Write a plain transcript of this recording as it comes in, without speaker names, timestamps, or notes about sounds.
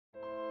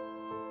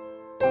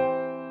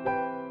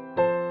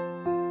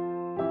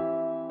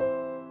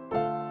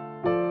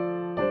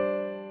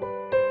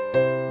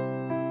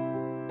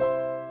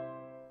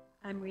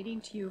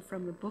coming to you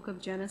from the book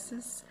of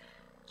Genesis,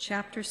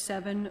 chapter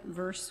 7,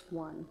 verse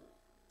 1.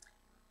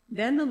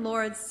 Then the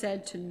Lord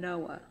said to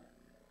Noah,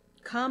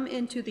 "Come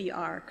into the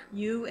ark,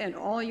 you and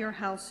all your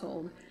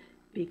household,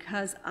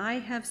 because I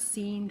have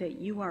seen that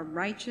you are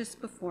righteous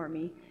before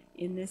me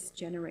in this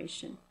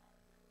generation."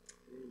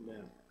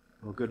 Amen.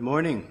 Well, good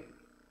morning.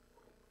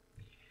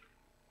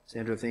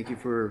 Sandra, thank you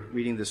for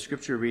reading the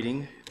scripture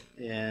reading.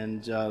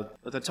 And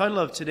the title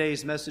of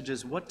today's message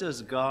is, What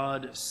Does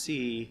God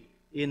See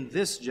in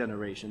This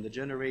Generation, the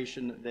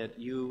generation that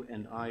you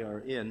and I are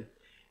in?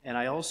 And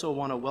I also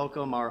want to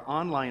welcome our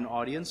online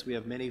audience. We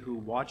have many who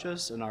watch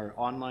us, and our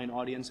online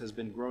audience has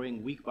been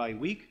growing week by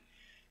week.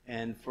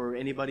 And for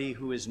anybody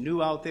who is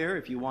new out there,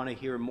 if you want to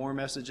hear more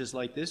messages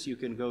like this, you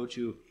can go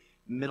to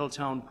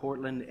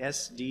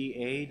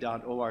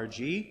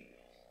middletownportlandsda.org,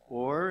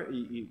 or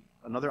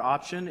another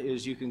option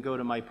is you can go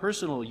to my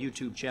personal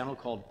YouTube channel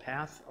called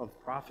Path of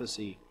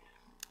Prophecy,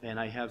 and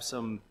I have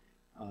some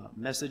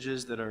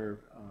messages that are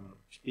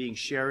being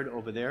shared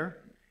over there,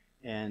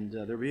 and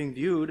they're being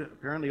viewed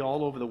apparently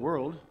all over the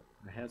world.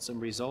 I had some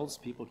results.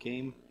 People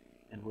came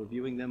and were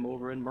viewing them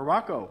over in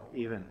Morocco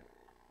even,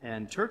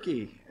 and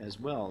Turkey as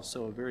well,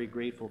 so very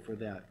grateful for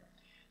that.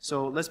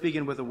 So let's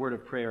begin with a word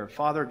of prayer.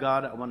 Father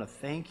God, I want to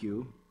thank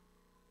you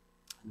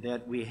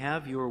that we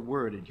have your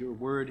word, and your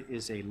word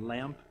is a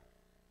lamp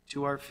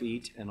to our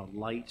feet and a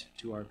light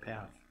to our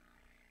path.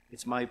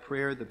 It's my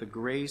prayer that the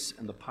grace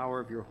and the power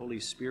of your Holy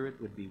Spirit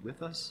would be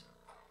with us.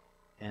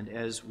 And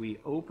as we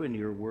open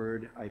your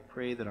word, I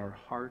pray that our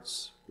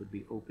hearts would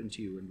be open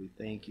to you, and we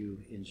thank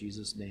you in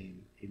Jesus'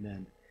 name.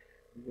 Amen.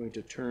 I'm going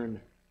to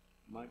turn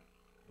my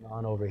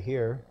on over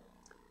here,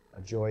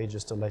 Joy,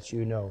 just to let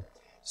you know.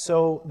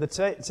 So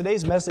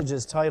today's message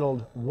is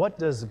titled, What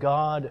Does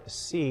God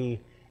See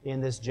in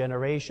This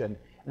Generation?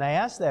 And I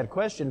ask that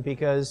question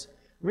because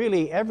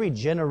really, every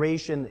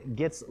generation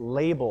gets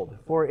labeled.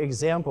 For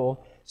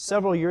example,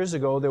 several years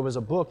ago, there was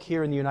a book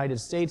here in the United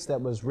States that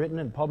was written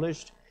and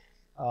published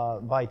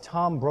by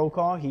Tom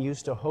Brokaw. He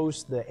used to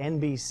host the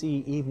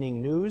NBC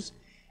Evening News,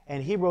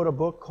 and he wrote a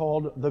book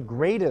called The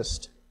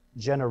Greatest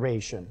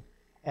Generation.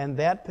 And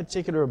that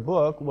particular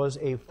book was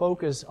a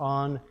focus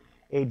on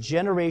a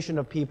generation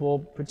of people,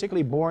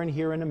 particularly born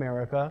here in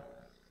America,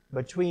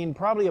 between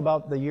probably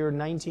about the year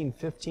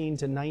 1915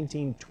 to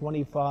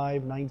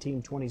 1925,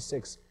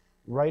 1926,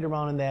 right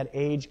around in that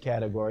age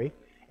category.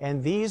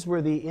 And these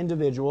were the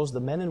individuals, the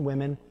men and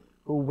women,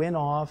 who went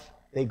off.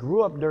 They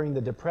grew up during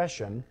the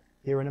Depression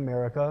here in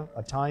America,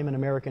 a time in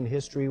American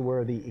history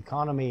where the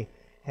economy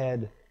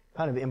had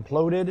kind of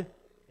imploded,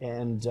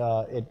 and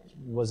it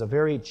was a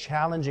very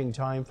challenging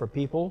time for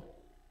people.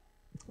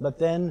 But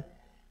then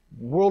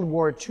World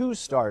War II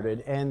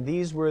started, and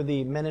these were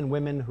the men and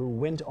women who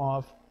went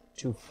off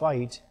to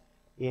fight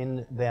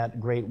in that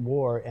great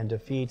war and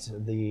defeat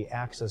the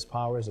Axis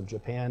powers of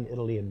Japan,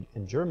 Italy,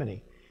 and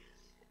Germany.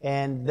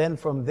 And then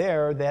from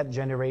there, that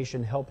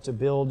generation helped to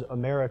build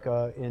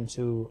America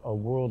into a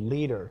world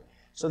leader.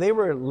 So they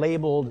were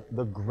labeled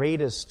the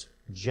greatest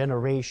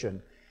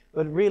generation.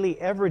 But really,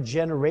 every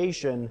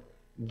generation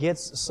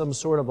gets some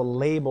sort of a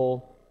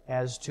label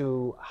as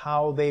to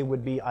how they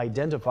would be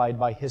identified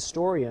by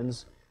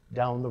historians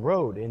down the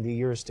road in the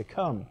years to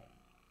come.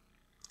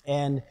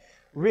 And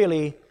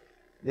really,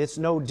 it's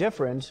no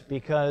different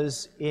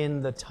because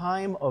in the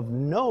time of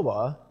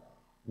Noah,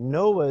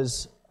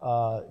 Noah's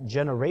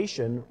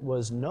generation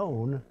was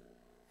known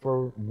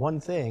for one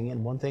thing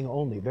and one thing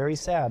only, very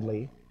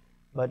sadly,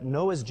 but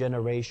Noah's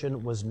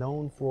generation was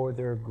known for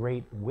their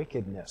great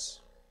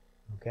wickedness.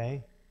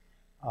 Okay?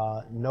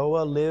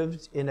 Noah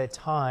lived in a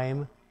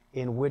time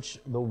in which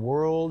the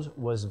world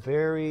was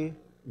very,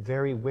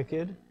 very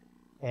wicked,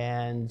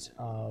 and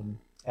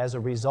as a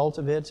result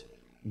of it,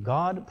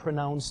 God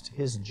pronounced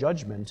his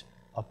judgment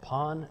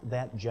upon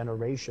that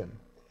generation.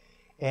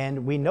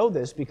 And we know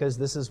this because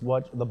this is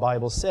what the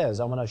Bible says.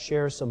 I want to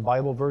share some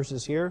Bible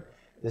verses here.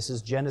 This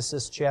is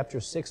Genesis chapter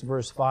 6,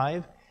 verse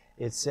 5.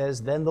 It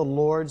says, "Then the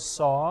Lord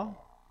saw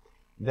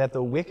that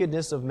the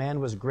wickedness of man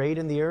was great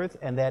in the earth,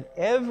 and that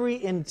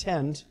every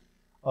intent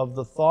of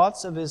the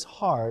thoughts of his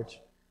heart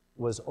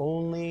was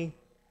only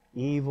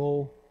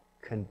evil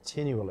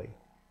continually."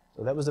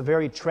 So that was a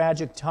very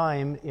tragic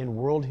time in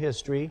world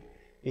history,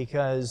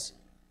 because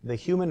the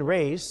human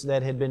race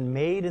that had been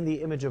made in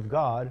the image of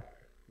God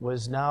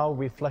was now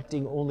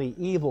reflecting only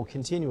evil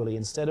continually.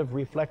 Instead of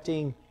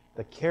reflecting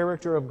the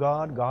character of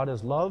God, God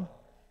is love,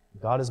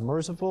 God is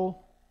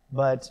merciful,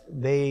 but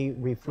they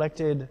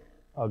reflected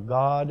a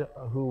God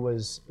who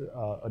was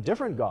a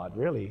different God,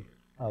 really,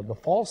 the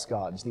false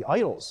gods, the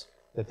idols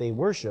that they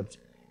worshipped,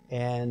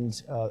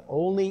 and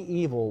only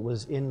evil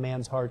was in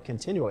man's heart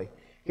continually.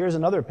 Here's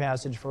another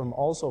passage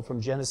also from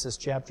Genesis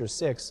chapter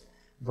 6,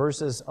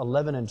 verses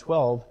 11 and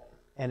 12,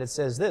 and it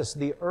says this,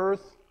 "The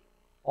earth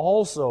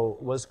also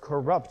was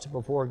corrupt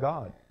before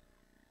God,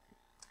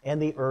 and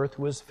the earth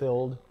was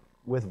filled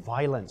with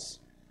violence.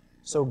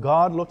 So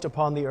God looked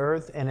upon the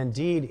earth, and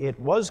indeed it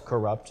was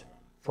corrupt,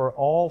 for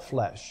all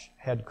flesh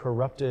had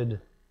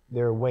corrupted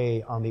their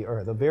way on the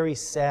earth." A very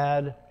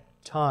sad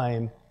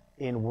time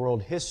in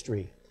world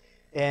history.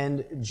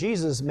 And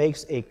Jesus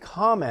makes a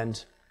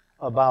comment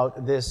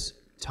about this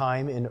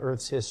time in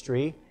Earth's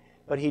history,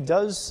 but he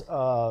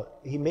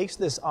makes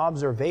this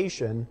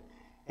observation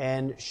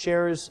and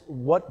shares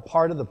what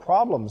part of the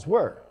problems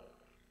were.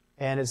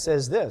 And it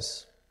says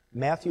this,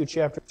 Matthew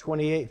chapter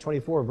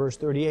 24, verse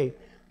 38,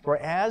 "For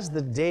as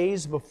the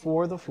days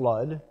before the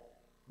flood,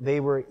 they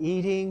were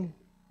eating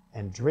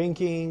and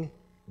drinking,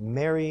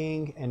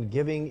 marrying and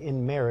giving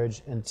in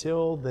marriage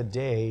until the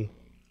day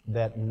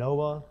that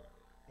Noah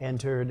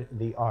entered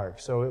the ark."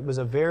 So it was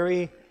a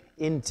very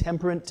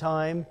intemperate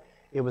time.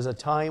 It was a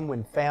time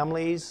when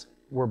families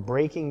were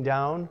breaking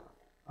down.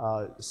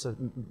 So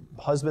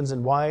husbands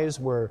and wives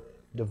were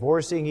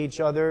divorcing each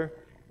other.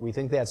 We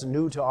think that's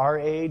new to our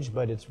age,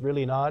 but it's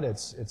really not.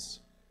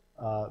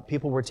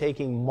 People were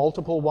taking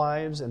multiple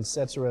wives,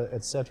 etc.,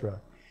 etc.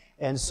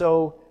 And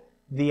so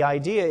the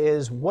idea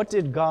is, what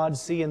did God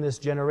see in this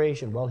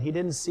generation? Well, he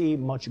didn't see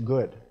much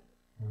good,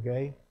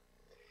 okay?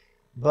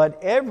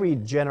 But every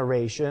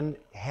generation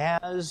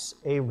has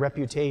a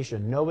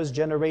reputation. Noah's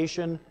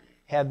generation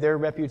had their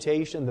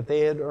reputation that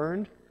they had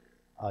earned.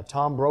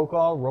 Tom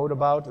Brokaw wrote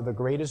about the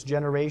greatest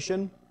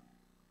generation.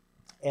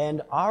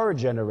 And our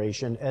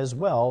generation as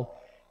well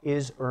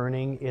is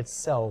earning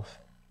itself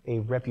a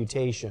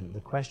reputation. The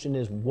question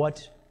is,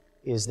 what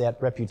is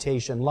that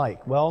reputation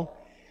like? Well,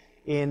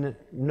 in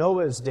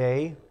Noah's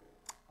day,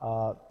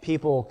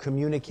 people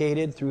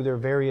communicated through their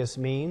various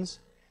means.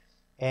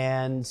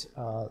 And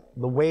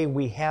the way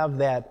we have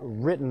that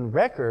written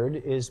record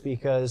is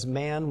because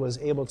man was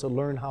able to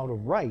learn how to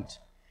write.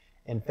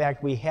 In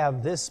fact, we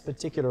have this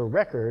particular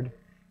record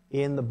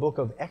in the book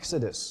of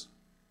Exodus,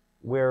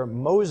 where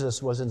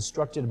Moses was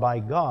instructed by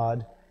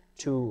God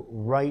to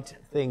write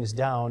things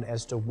down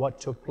as to what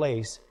took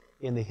place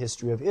in the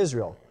history of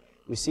Israel.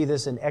 We see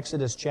this in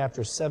Exodus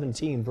chapter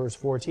 17, verse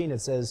 14.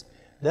 It says,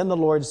 "Then the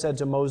Lord said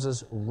to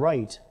Moses,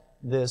 write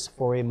this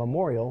for a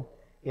memorial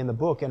in the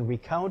book and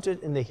recount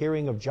it in the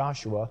hearing of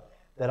Joshua,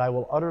 that I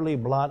will utterly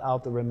blot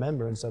out the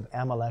remembrance of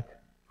Amalek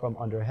from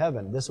under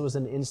heaven." This was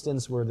an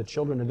instance where the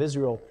children of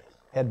Israel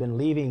had been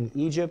leaving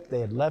Egypt.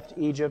 They had left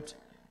Egypt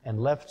and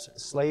left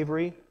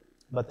slavery,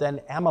 but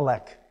then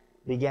Amalek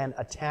began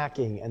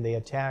attacking, and they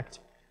attacked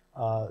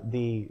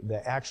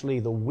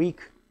the weak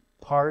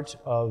part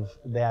of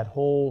that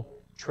whole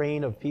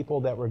train of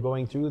people that were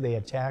going through. They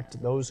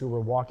attacked those who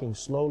were walking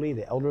slowly,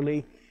 the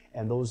elderly,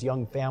 and those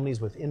young families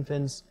with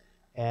infants.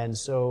 And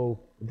so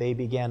they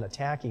began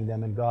attacking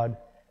them, and God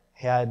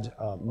had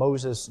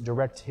Moses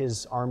direct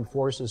his armed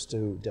forces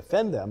to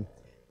defend them.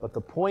 But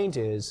the point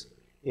is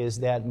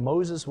that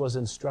Moses was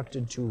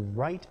instructed to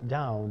write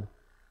down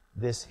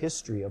this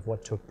history of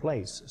what took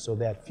place so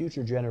that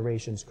future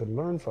generations could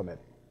learn from it.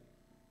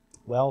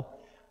 Well,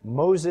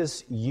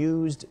 Moses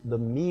used the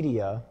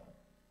media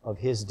of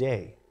his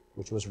day,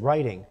 which was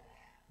writing.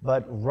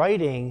 But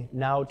writing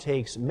now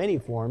takes many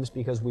forms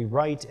because we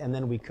write and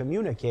then we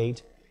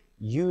communicate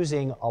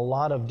using a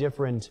lot of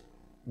different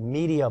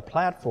media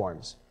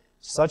platforms,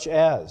 such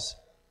as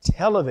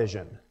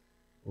television,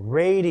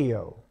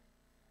 radio,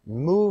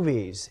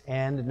 movies,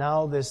 and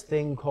now this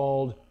thing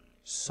called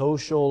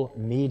social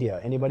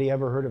media. Anybody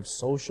ever heard of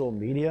social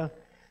media?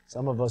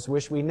 Some of us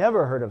wish we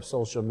never heard of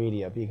social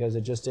media because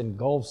it just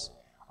engulfs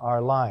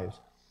our lives.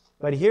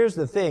 But here's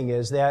the thing,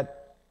 is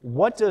that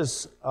what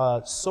does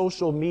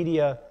social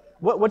media,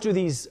 what do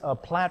these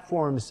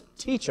platforms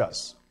teach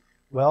us?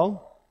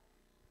 Well,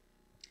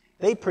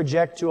 they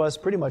project to us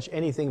pretty much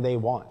anything they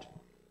want,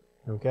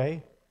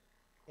 okay?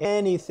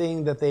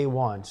 Anything that they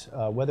want,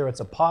 whether it's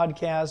a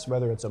podcast,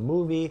 whether it's a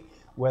movie,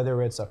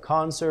 whether it's a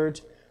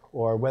concert,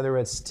 or whether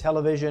it's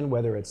television,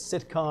 whether it's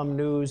sitcom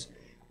news,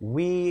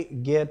 we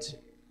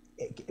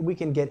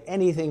can get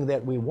anything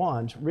that we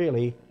want,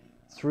 really,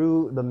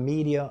 through the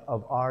media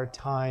of our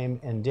time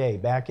and day.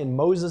 Back in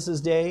Moses'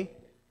 day,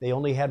 they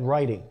only had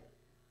writing,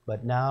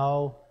 but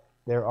now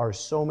there are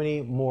so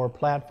many more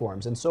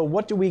platforms. And so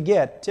what do we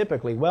get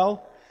typically?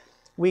 Well,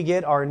 we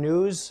get our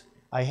news.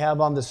 I have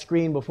on the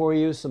screen before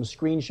you some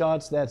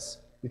screenshots.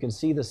 You can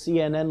see the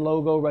CNN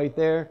logo right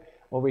there.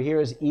 Over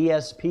here is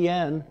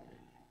ESPN,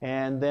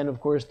 and then,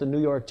 of course, the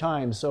New York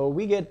Times. So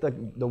we get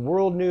the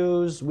world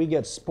news, we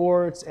get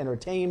sports,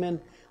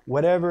 entertainment,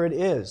 whatever it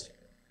is.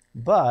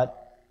 But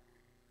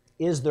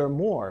is there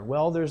more?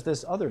 Well, there's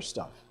this other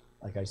stuff,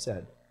 like I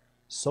said.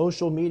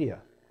 Social media,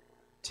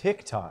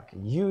 TikTok,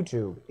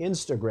 YouTube,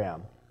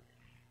 Instagram.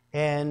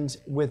 And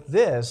with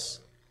this,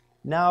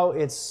 now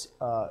it's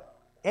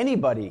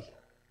anybody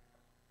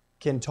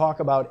can talk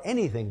about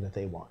anything that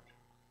they want,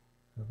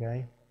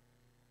 okay?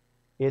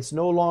 It's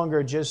no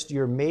longer just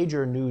your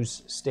major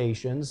news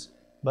stations,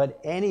 but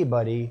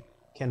anybody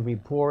can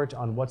report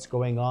on what's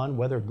going on,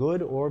 whether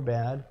good or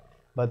bad.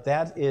 But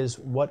that is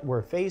what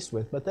we're faced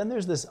with. But then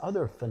there's this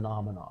other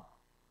phenomenon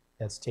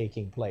that's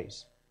taking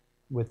place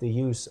with the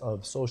use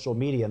of social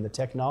media and the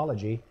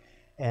technology,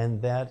 and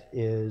that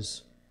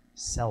is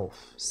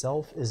self.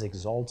 Self is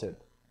exalted,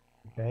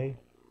 okay?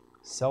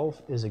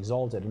 Self is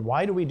exalted. And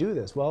why do we do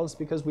this? Well, it's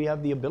because we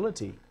have the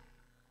ability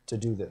to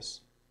do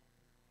this.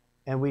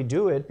 And we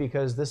do it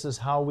because this is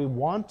how we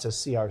want to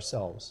see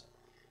ourselves.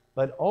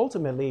 But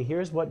ultimately,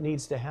 here's what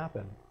needs to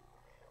happen.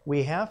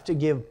 We have to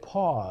give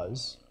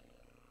pause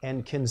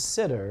and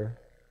consider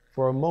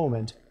for a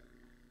moment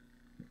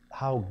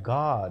how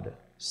God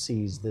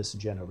sees this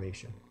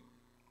generation.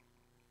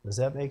 Does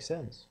that make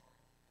sense?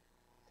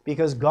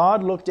 Because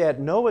God looked at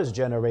Noah's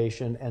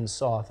generation and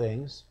saw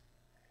things,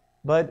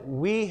 but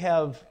we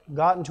have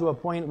gotten to a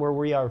point where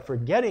we are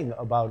forgetting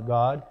about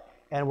God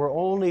and we're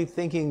only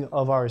thinking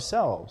of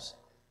ourselves.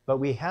 But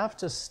we have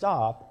to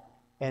stop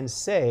and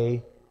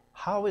say,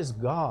 how is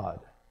God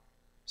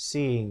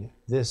seeing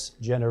this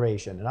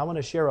generation? And I want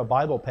to share a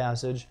Bible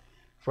passage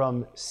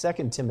from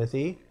 2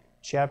 Timothy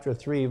chapter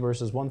 3,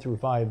 verses 1 through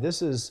 5.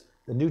 This is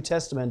the New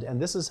Testament,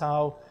 and this is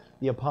how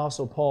the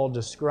Apostle Paul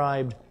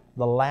described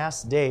the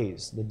last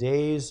days, the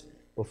days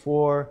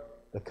before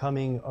the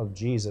coming of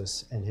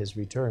Jesus and his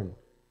return.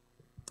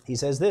 He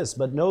says this,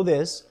 "But know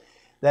this,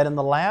 that in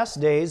the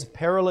last days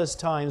perilous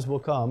times will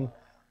come,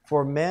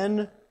 for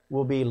men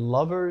will be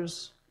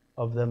lovers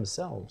of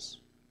themselves,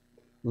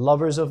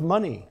 lovers of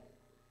money,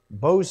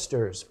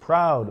 boasters,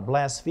 proud,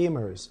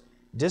 blasphemers,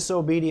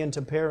 disobedient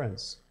to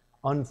parents,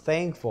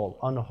 unthankful,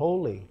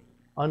 unholy,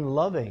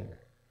 unloving,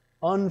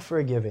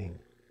 unforgiving,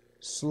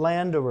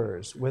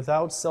 slanderers,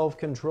 without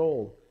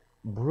self-control,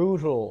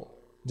 brutal,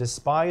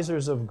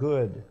 despisers of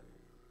good,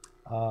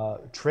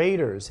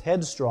 traitors,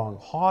 headstrong,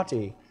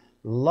 haughty,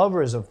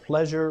 lovers of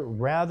pleasure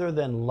rather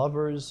than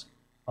lovers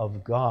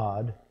of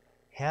God,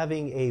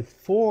 having a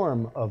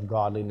form of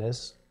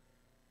godliness,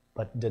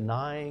 but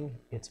denying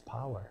its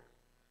power."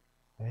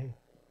 Okay?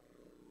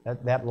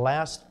 That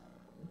last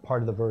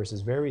part of the verse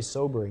is very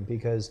sobering,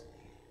 because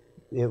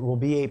it will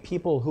be a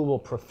people who will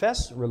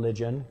profess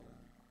religion,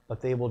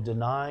 but they will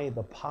deny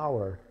the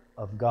power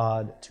of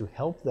God to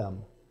help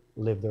them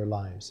live their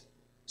lives.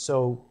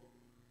 So,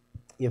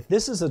 if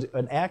this is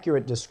an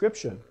accurate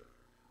description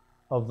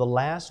of the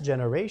last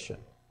generation,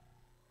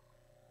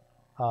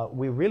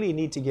 we really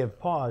need to give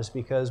pause,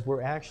 because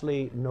we're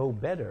actually no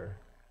better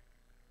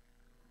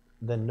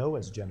than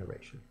Noah's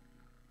generation.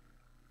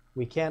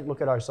 We can't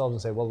look at ourselves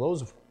and say, well,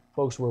 those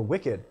folks were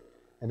wicked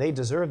and they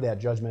deserve that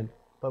judgment,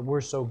 but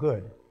we're so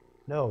good.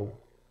 No,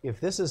 if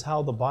this is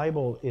how the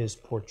Bible is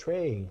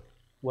portraying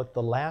what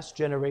the last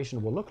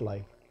generation will look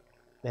like,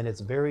 then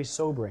it's very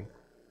sobering.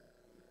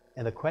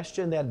 And the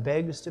question that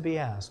begs to be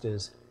asked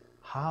is,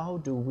 how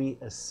do we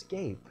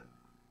escape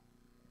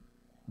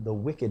the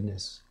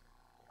wickedness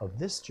of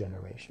this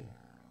generation?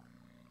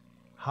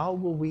 How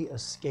will we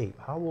escape?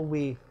 How will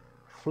we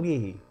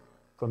flee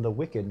from the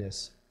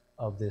wickedness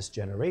of this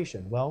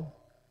generation? Well,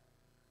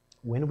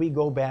 when we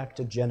go back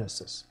to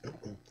Genesis,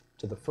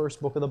 to the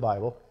first book of the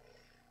Bible,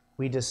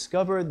 we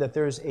discovered that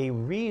there's a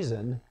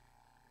reason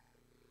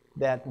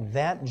that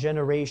that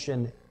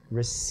generation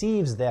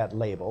receives that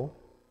label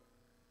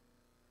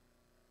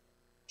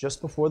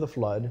just before the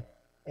flood,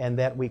 and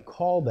that we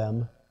call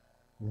them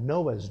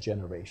Noah's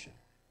generation.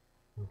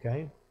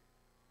 Okay?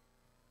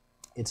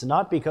 It's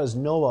not because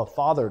Noah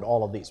fathered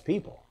all of these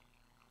people.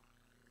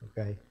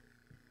 Okay?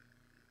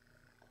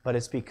 But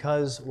it's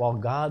because while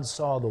God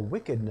saw the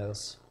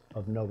wickedness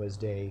of Noah's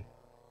day,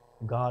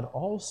 God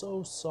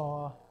also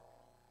saw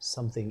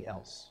something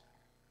else.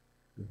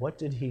 What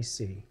did he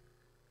see?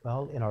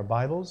 Well, in our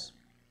Bibles,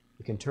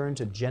 we can turn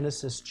to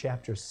Genesis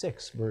chapter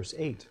 6, verse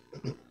 8.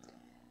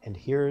 And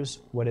here's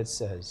what it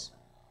says.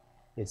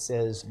 It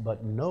says,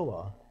 "But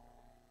Noah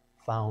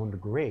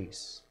found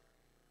grace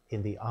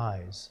in the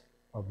eyes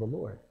of the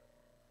Lord."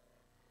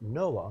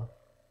 Noah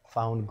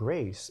found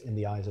grace in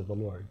the eyes of the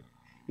Lord.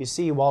 You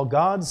see, while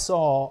God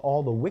saw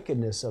all the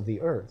wickedness of the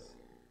earth,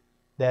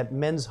 that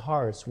men's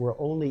hearts were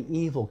only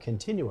evil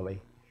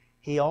continually,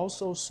 he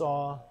also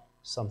saw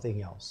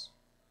something else.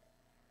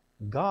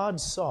 God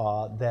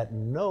saw that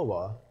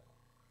Noah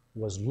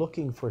was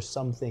looking for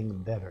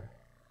something better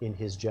in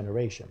his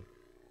generation.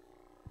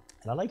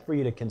 And I'd like for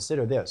you to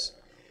consider this.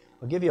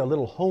 I'll give you a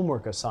little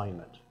homework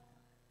assignment.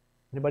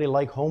 Anybody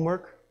like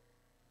homework?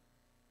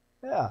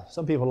 Yeah,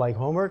 some people like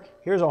homework.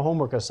 Here's a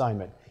homework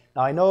assignment.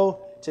 Now, I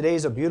know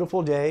today's a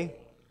beautiful day,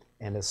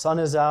 and the sun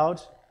is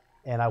out,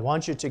 and I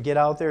want you to get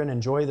out there and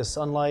enjoy the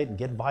sunlight and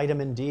get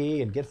vitamin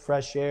D and get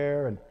fresh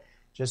air and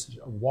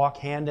just walk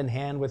hand in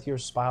hand with your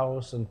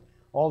spouse and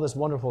all these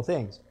wonderful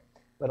things.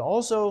 But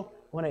also,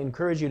 I want to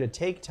encourage you to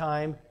take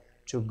time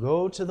to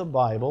go to the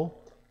Bible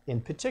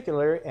in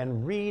particular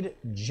and read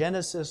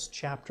Genesis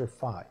chapter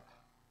 5.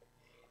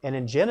 And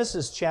in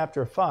Genesis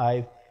chapter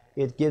 5,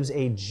 it gives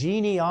a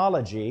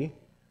genealogy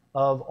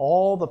of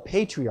all the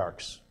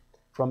patriarchs,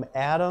 from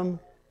Adam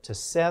to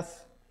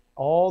Seth,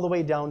 all the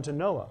way down to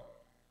Noah.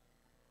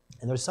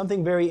 And there's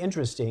something very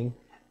interesting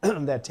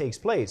that takes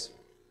place.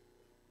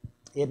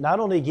 It not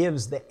only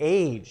gives the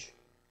age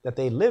that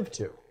they lived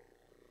to,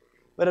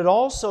 but it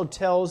also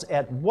tells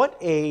at what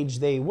age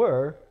they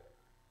were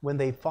when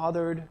they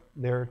fathered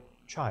their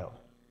child.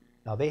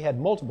 Now, they had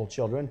multiple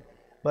children,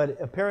 but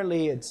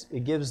apparently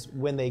it gives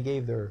when they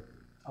gave their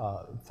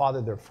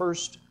father their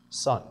first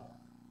son.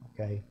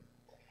 Okay?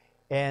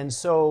 And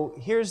so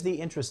here's the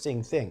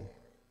interesting thing.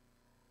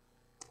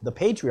 The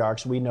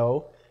patriarchs, we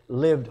know,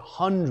 lived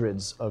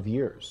hundreds of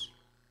years.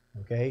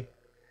 Okay?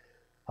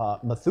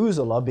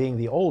 Methuselah, being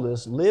the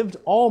oldest, lived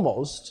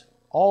almost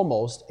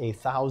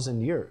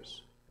 1,000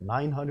 years,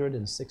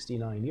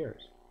 969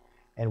 years.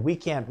 And we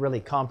can't really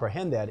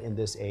comprehend that in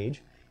this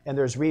age. And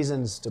there's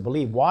reasons to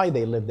believe why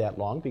they lived that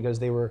long, because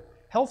they were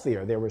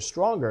healthier, they were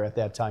stronger at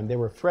that time. They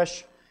were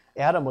fresh.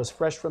 Adam was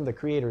fresh from the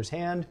Creator's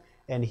hand,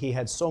 and he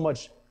had so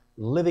much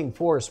living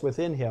force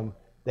within him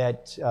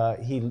that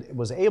he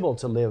was able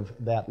to live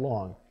that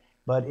long.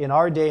 But in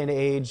our day and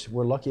age,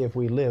 we're lucky if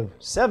we live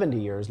 70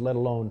 years, let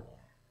alone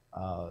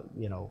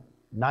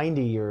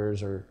 90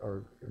 years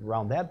or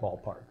around that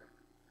ballpark.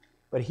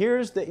 But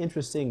here's the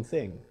interesting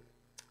thing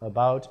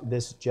about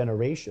this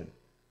generation,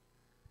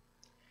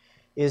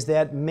 is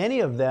that many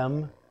of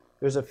them,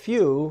 there's a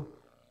few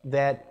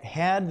that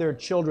had their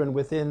children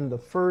within the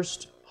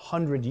first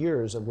 100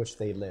 years of which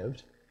they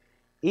lived.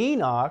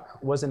 Enoch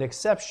was an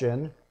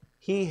exception.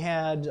 He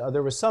had,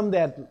 there were some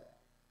that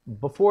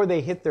before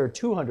they hit their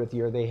 200th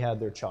year, they had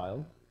their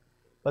child.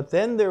 But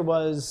then there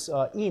was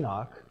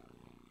Enoch,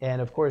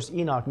 and of course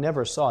Enoch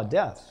never saw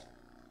death.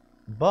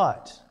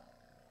 But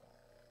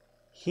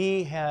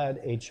he had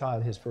a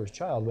child, his first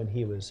child, when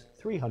he was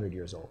 300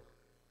 years old.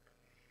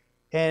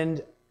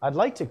 And I'd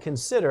like to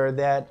consider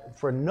that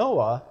for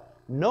Noah,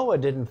 Noah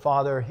didn't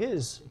father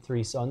his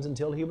 3 sons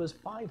until he was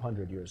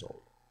 500 years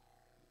old.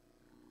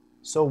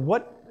 So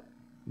what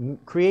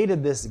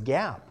created this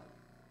gap?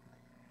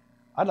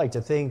 I'd like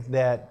to think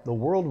that the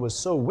world was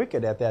so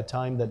wicked at that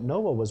time that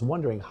Noah was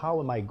wondering,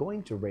 how am I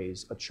going to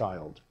raise a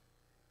child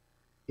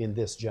in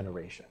this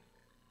generation?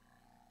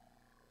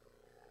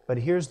 But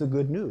here's the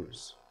good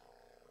news.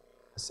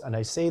 And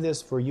I say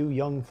this for you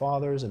young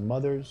fathers and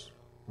mothers,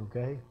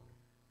 okay?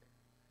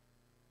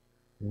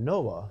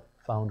 Noah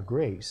found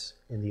grace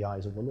in the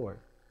eyes of the Lord.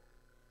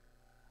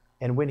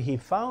 And when he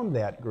found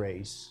that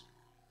grace,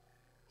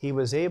 he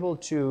was able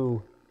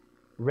to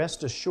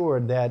rest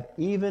assured that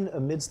even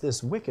amidst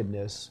this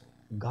wickedness,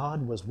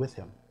 God was with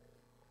him.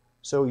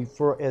 So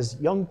as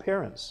young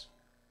parents,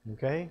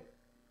 okay,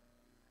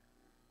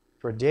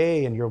 for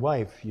Day and your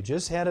wife, you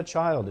just had a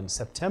child in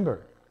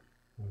September,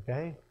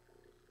 okay?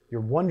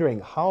 You're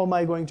wondering, how am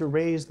I going to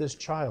raise this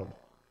child?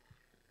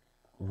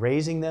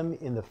 Raising them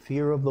in the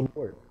fear of the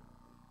Lord.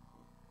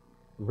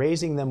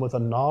 Raising them with a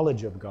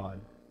knowledge of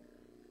God.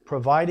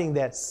 Providing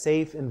that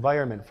safe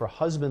environment for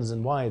husbands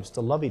and wives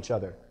to love each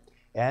other.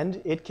 And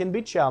it can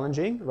be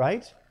challenging,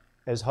 right?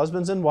 As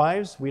husbands and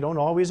wives, we don't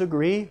always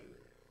agree.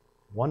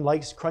 One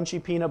likes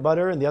crunchy peanut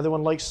butter and the other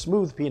one likes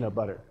smooth peanut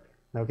butter,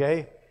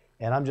 okay?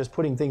 And I'm just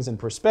putting things in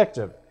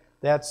perspective.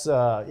 That's,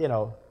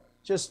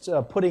 just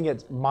putting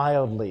it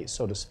mildly,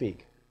 so to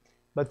speak.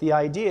 But the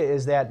idea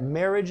is that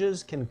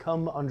marriages can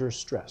come under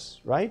stress,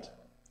 right?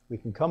 We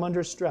can come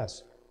under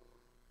stress.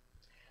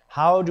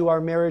 How do our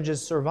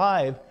marriages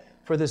survive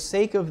for the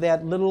sake of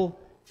that little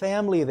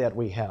family that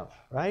we have,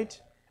 right?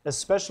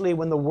 Especially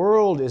when the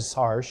world is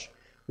harsh,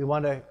 we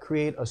want to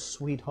create a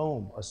sweet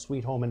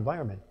home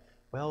environment.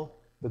 Well,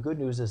 the good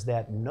news is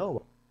that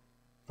Noah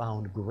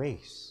found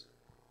grace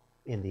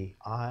in the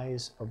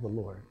eyes of the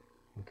Lord,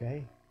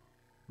 okay?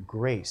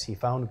 Grace, he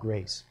found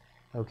grace,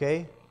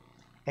 okay?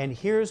 And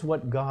here's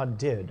what God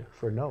did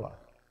for Noah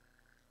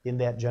in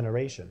that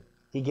generation.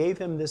 He gave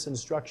him this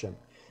instruction.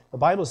 The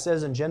Bible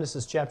says in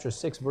Genesis chapter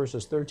 6,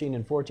 verses 13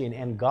 and 14,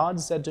 "And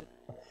God said to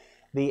Noah,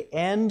 the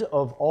end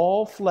of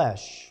all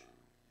flesh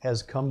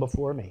has come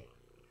before me,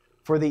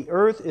 for the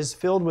earth is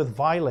filled with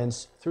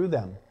violence through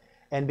them,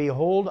 and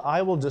behold,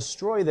 I will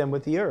destroy them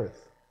with the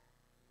earth."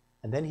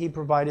 And then he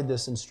provided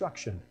this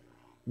instruction: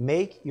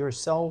 "Make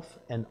yourself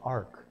an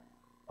ark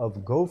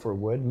of gopher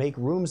wood, make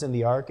rooms in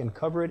the ark, and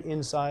cover it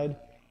inside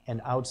and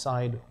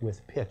outside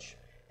with pitch."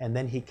 And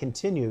then he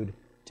continued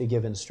to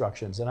give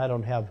instructions. And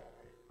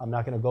I'm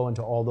not going to go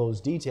into all those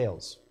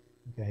details,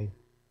 okay?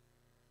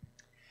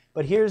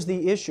 But here's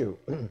the issue.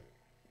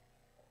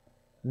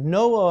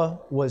 Noah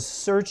was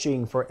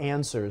searching for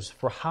answers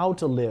for how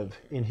to live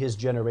in his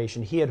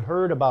generation. He had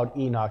heard about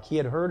Enoch. He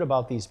had heard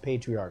about these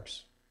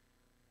patriarchs,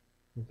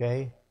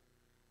 okay?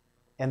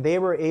 And they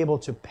were able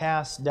to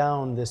pass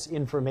down this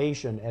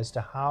information as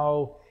to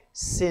how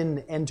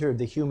sin entered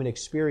the human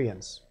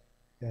experience,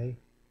 okay?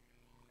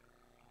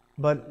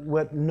 But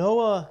what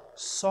Noah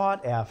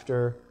sought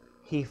after,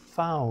 he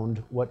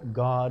found what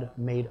God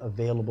made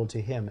available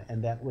to him,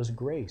 and that was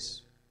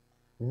grace.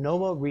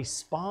 Noah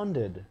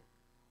responded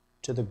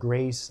to the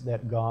grace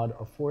that God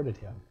afforded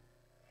him.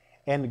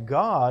 And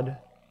God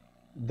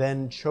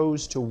then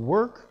chose to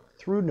work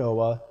through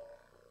Noah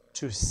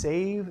to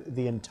save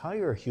the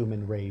entire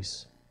human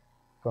race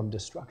from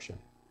destruction.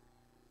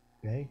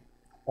 Okay?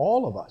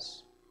 All of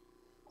us.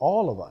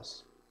 All of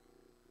us.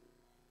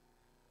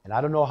 And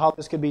I don't know how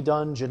this could be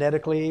done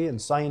genetically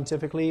and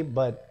scientifically,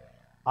 but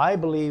I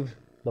believe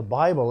the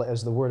Bible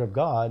as the Word of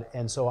God,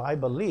 and so I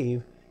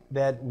believe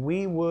that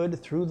we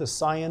would, through the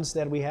science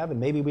that we have, and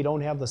maybe we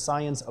don't have the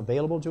science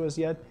available to us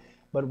yet,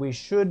 but we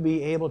should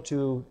be able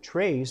to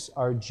trace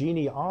our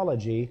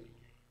genealogy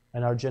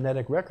and our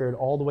genetic record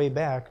all the way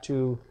back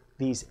to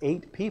these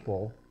 8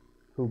 people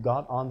who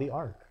got on the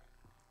ark: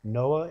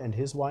 Noah and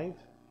his wife,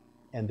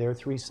 and their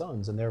 3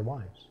 sons and their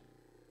wives.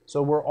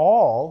 So we're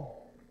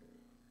all,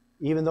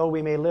 even though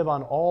we may live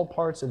on all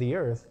parts of the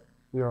earth,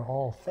 we are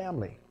all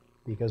family,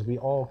 because we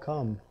all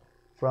come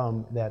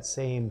from that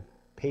same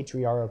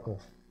patriarchal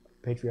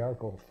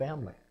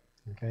family.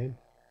 Okay?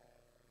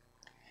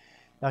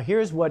 Now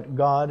here's what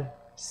God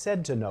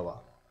said to Noah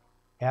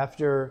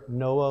after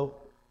Noah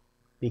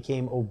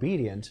became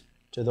obedient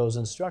to those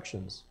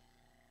instructions.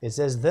 It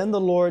says, "Then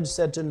the Lord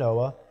said to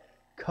Noah,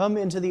 'Come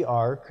into the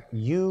ark,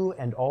 you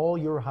and all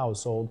your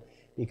household,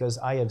 because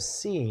I have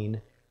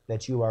seen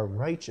that you are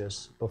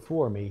righteous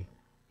before me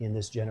in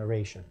this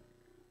generation.'"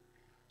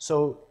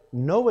 So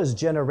Noah's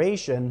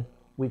generation,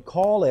 we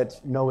call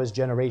it Noah's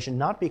generation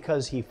not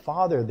because he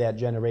fathered that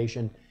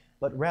generation,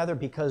 but rather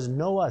because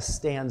Noah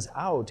stands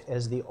out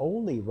as the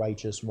only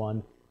righteous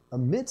one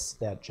amidst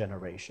that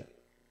generation.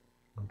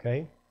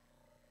 Okay?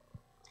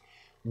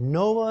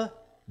 Noah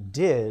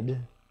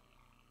did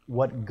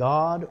what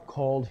God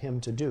called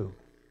him to do.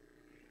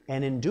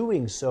 And in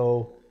doing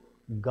so,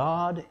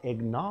 God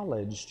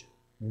acknowledged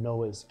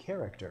Noah's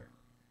character.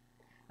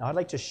 Now I'd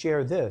like to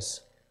share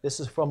this. This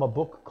is from a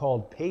book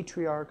called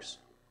Patriarchs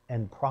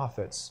and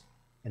Prophets,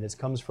 and it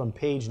comes from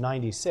page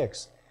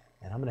 96.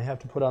 And I'm going to have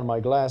to put on my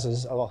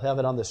glasses. I'll have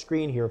it on the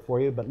screen here for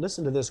you, but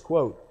listen to this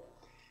quote.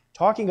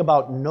 Talking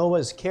about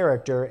Noah's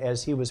character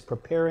as he was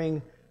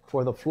preparing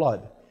for the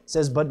flood. It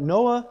says, "But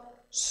Noah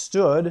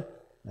stood,"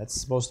 that's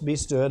supposed to be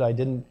stood, I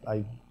didn't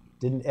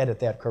edit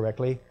that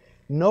correctly.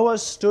 "Noah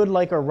stood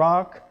like a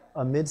rock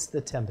amidst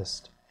the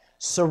tempest.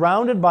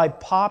 Surrounded by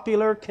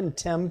popular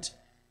contempt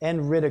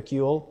and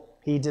ridicule,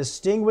 he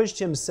distinguished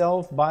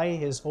himself by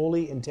his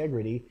holy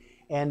integrity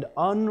and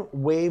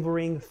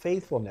unwavering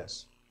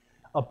faithfulness.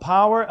 A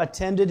power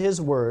attended his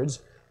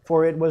words,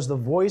 for it was the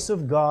voice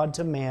of God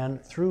to man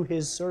through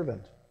his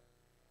servant.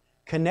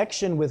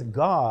 Connection with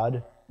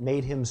God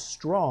made him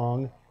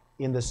strong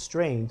in the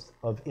strength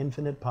of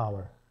infinite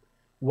power.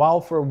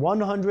 While for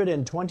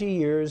 120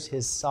 years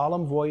his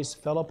solemn voice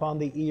fell upon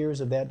the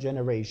ears of that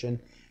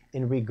generation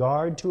in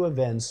regard to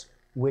events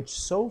which,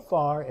 so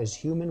far as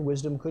human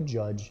wisdom could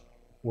judge,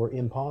 were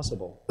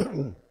impossible."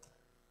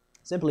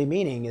 Simply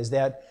meaning is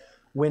that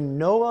when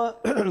Noah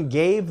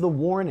gave the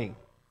warning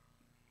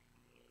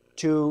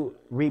to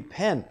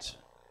repent,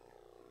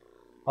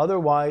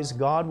 otherwise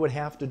God would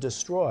have to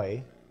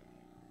destroy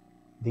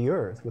the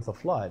earth with a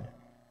flood,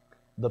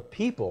 the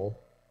people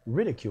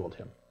ridiculed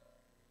him.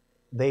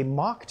 They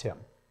mocked him.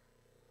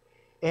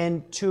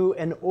 And to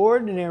an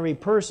ordinary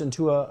person,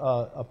 to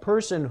a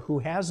person who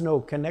has no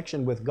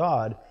connection with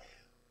God,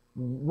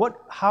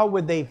 how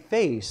would they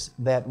face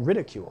that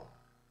ridicule?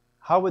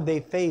 How would they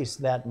face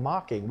that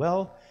mocking?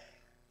 Well,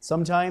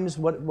 sometimes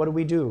what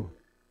do?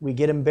 We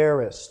get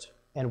embarrassed,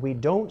 and we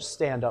don't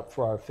stand up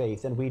for our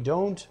faith, and we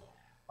don't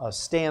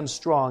stand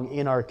strong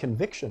in our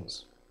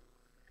convictions.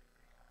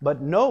 But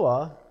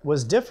Noah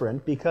was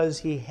different because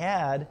he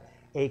had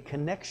a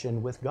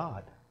connection with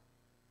God.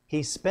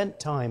 He spent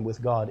time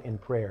with God in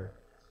prayer,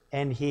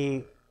 and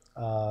he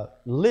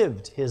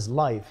lived his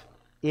life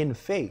in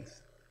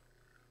faith.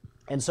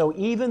 And so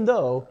even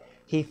though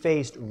he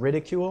faced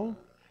ridicule,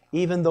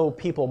 even though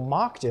people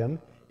mocked him,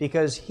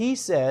 because he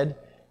said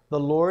the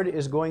Lord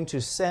is going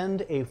to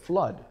send a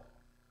flood.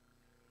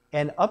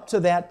 And up to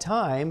that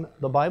time,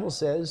 the Bible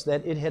says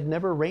that it had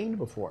never rained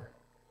before.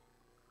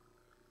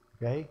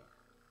 Okay?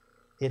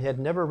 It had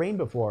never rained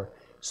before.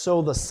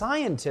 So the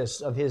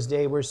scientists of his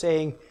day were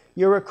saying,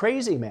 "You're a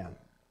crazy man.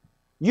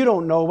 You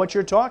don't know what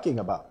you're talking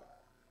about."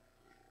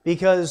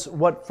 Because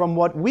from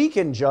what we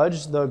can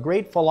judge, the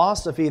great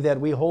philosophy that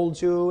we hold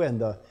to and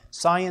the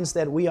science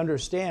that we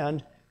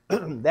understand,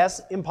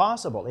 that's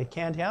impossible. It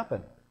can't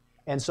happen.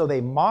 And so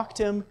they mocked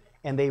him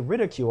and they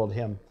ridiculed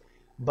him.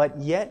 But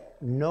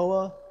yet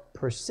Noah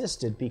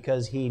persisted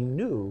because he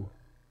knew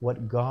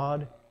what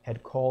God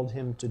had called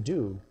him to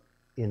do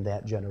in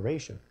that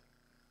generation.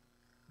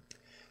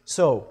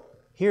 So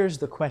here's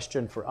the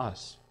question for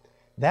us.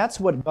 That's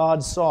what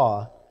God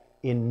saw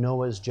in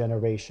Noah's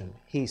generation.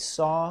 He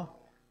saw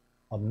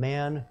a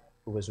man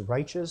who was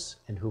righteous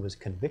and who was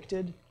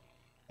convicted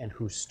and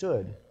who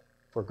stood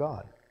for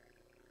God.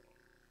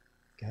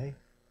 Okay?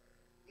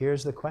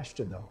 Here's the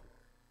question, though.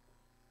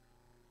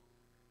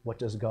 What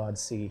does God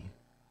see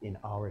in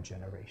our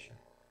generation?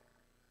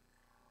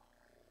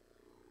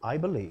 I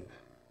believe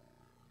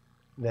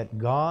that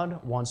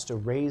God wants to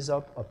raise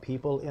up a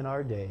people in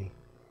our day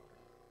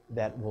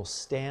that will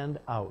stand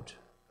out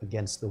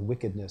against the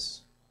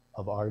wickedness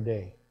of our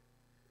day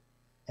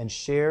and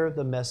share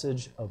the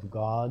message of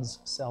God's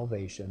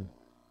salvation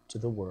to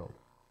the world.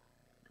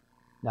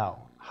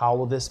 Now, how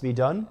will this be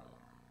done?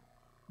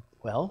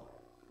 Well,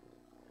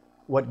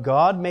 what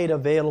God made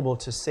available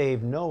to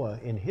save Noah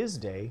in his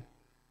day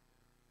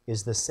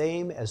is the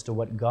same as to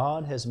what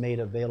God has made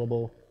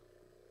available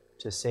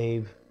to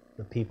save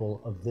the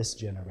people of this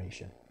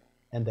generation,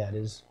 and that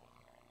is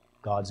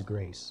God's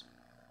grace.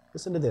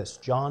 Listen to this,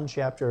 John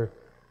chapter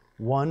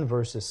 1,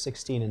 verses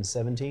 16 and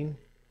 17.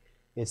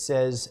 It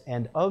says,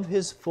 "And of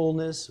his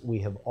fullness we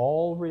have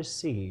all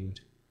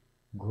received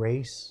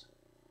grace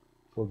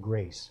for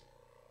grace."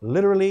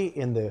 Literally,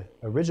 in the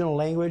original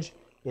language,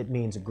 it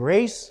means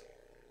grace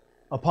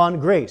upon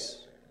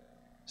grace.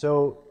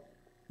 So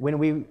when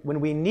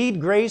we need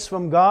grace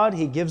from God,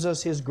 He gives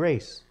us His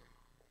grace.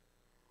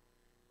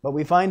 But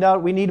we find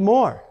out we need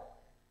more.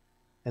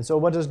 And so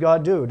what does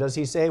God do? Does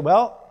He say,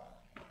 "Well,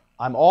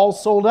 I'm all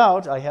sold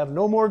out. I have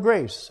no more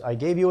grace. I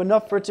gave you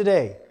enough for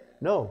today"?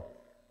 No.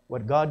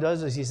 What God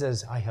does is He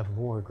says, "I have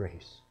more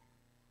grace."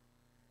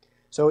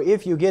 So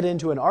if you get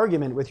into an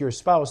argument with your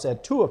spouse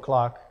at 2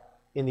 o'clock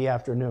in the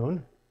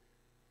afternoon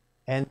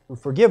and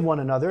forgive one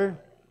another,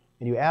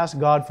 and you ask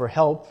God for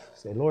help,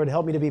 say, "Lord,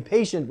 help me to be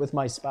patient with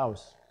my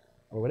spouse,"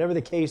 or whatever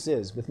the case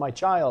is, with my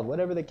child,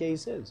 whatever the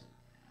case is.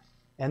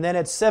 And then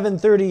at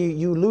 7:30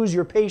 you lose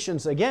your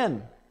patience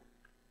again.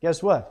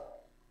 Guess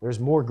what? There's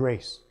more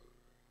grace.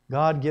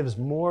 God gives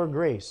more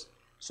grace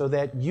so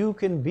that you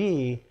can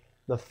be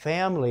the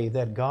family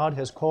that God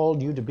has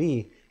called you to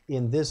be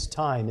in this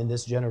time, in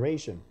this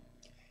generation.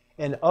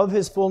 "And of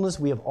His fullness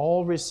we have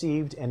all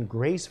received, and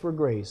grace for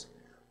grace.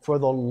 For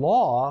the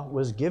law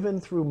was given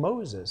through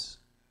Moses,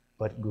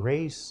 but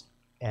grace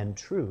and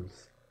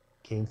truth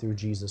came through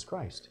Jesus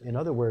Christ." In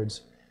other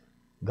words,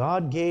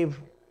 God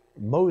gave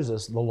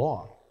Moses the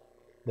law,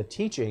 the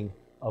teaching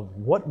of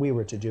what we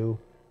were to do,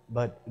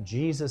 but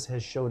Jesus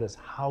has showed us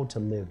how to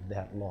live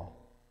that law,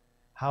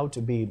 how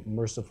to be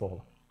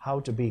merciful, how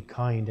to be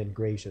kind and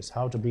gracious,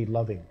 how to be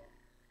loving.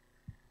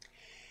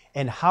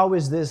 And how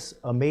is this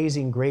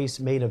amazing grace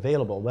made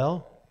available?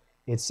 Well,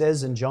 it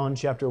says in John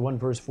chapter 1,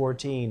 verse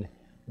 14,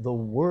 "The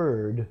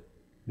Word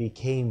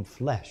became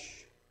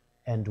flesh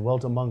and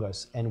dwelt among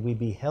us, and we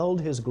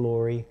beheld His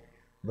glory,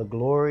 the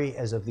glory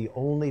as of the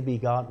only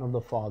begotten of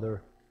the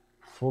Father,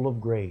 full of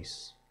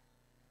grace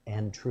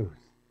and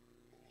truth."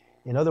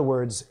 In other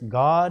words,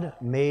 God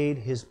made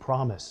His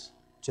promise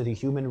to the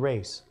human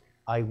race,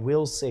 "I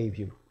will save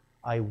you.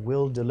 I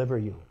will deliver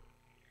you."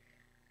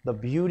 The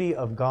beauty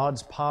of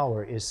God's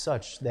power is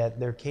such that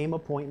there came a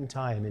point in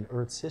time in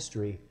earth's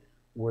history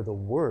where the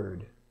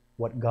Word,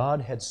 what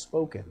God had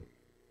spoken,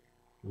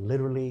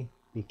 literally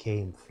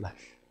became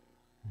flesh.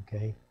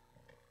 Okay?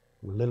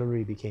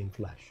 Literally became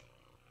flesh.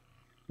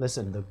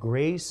 Listen, the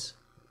grace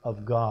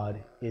of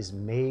God is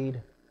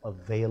made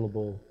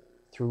available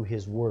through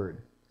His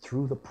Word,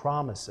 through the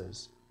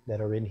promises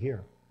that are in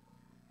here.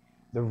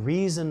 The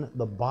reason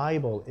the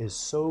Bible is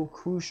so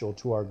crucial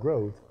to our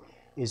growth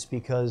is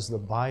because the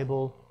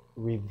Bible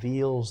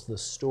reveals the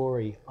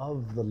story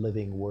of the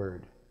living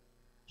Word,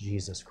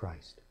 Jesus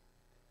Christ.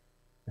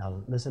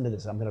 Now listen to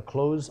this. I'm going to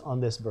close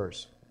on this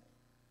verse.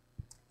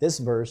 This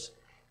verse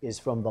is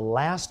from the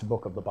last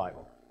book of the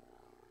Bible,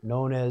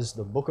 known as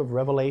the book of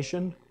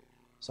Revelation.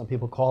 Some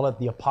people call it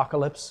the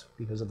Apocalypse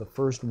because of the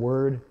first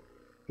word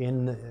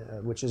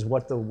which is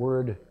what the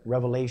word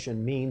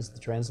revelation means.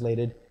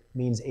 Translated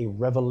means a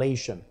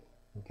revelation.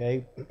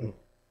 Okay?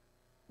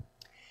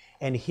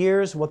 And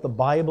here's what the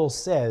Bible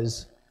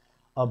says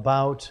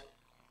about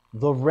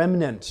the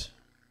remnant,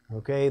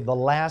 okay, the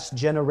last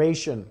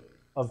generation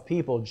of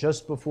people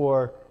just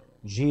before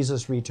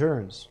Jesus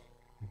returns.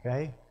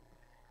 Okay?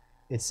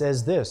 It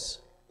says this,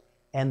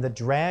 "And the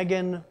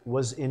dragon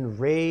was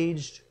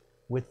enraged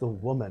with the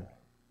woman,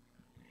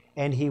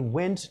 and he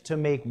went to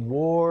make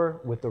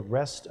war with the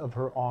rest of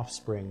her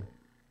offspring,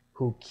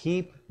 who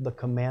keep the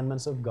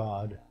commandments of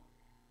God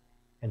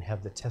and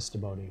have the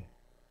testimony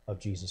of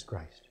Jesus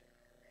Christ."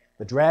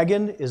 The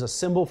dragon is a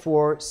symbol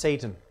for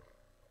Satan,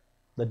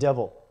 the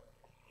devil,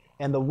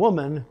 and the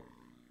woman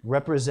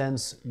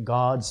represents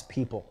God's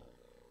people.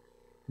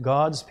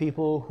 God's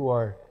people who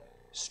are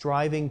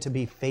striving to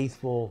be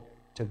faithful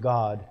to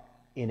God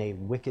in a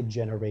wicked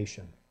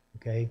generation.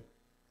 Okay?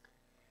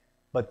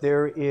 But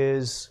there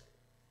is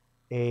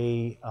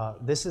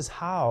this is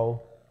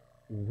how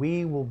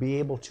we will be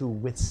able to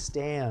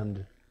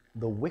withstand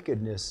the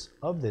wickedness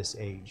of this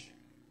age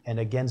and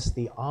against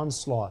the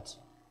onslaught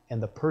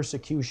and the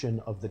persecution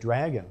of the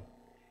dragon.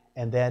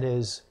 And that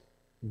is,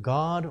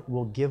 God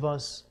will give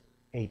us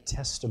a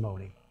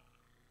testimony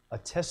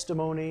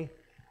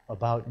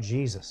about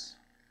Jesus.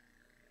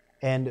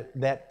 And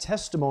that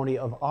testimony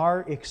of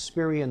our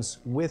experience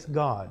with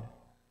God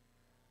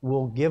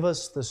will give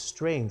us the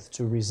strength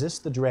to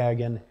resist the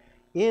dragon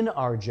in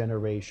our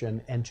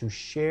generation and to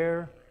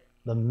share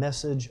the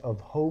message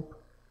of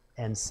hope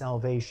and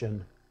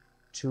salvation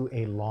to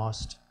a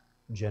lost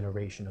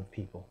generation of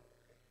people.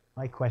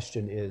 My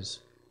question is,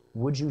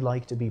 would you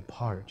like to be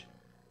part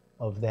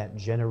of that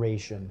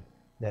generation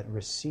that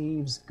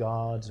receives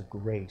God's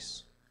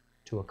grace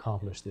to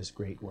accomplish this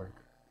great work?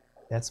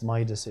 That's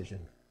my decision.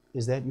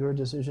 Is that your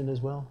decision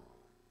as well?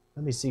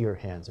 Let me see your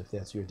hands if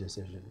that's your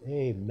decision.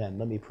 Amen.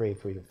 Let me pray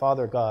for you.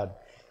 Father God,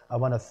 I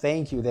want to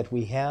thank you that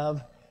we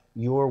have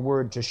your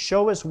word to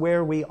show us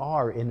where we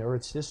are in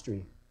earth's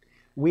history.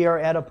 We are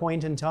at a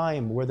point in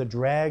time where the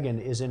dragon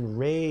is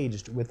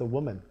enraged with the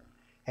woman,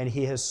 and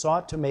he has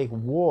sought to make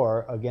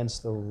war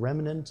against the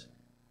remnant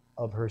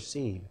of her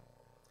seed.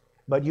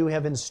 But you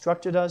have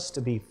instructed us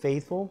to be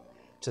faithful,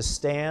 to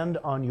stand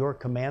on your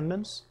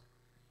commandments.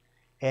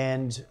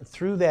 And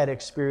through that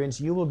experience,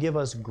 you will give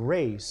us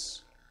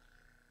grace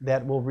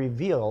that will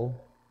reveal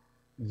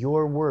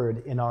your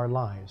word in our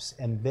lives.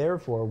 And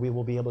therefore, we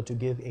will be able to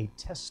give a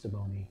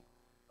testimony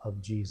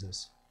of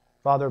Jesus.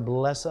 Father,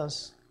 bless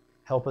us.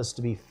 Help us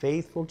to be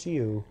faithful to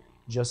you,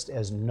 just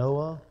as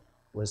Noah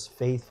was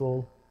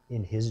faithful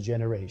in his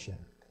generation.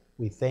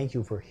 We thank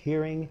you for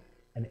hearing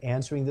and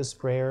answering this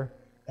prayer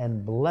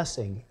and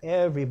blessing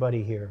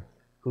everybody here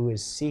who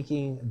is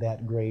seeking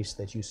that grace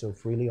that you so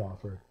freely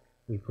offer.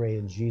 We pray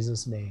in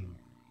Jesus' name.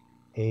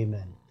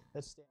 Amen.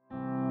 Let's stand.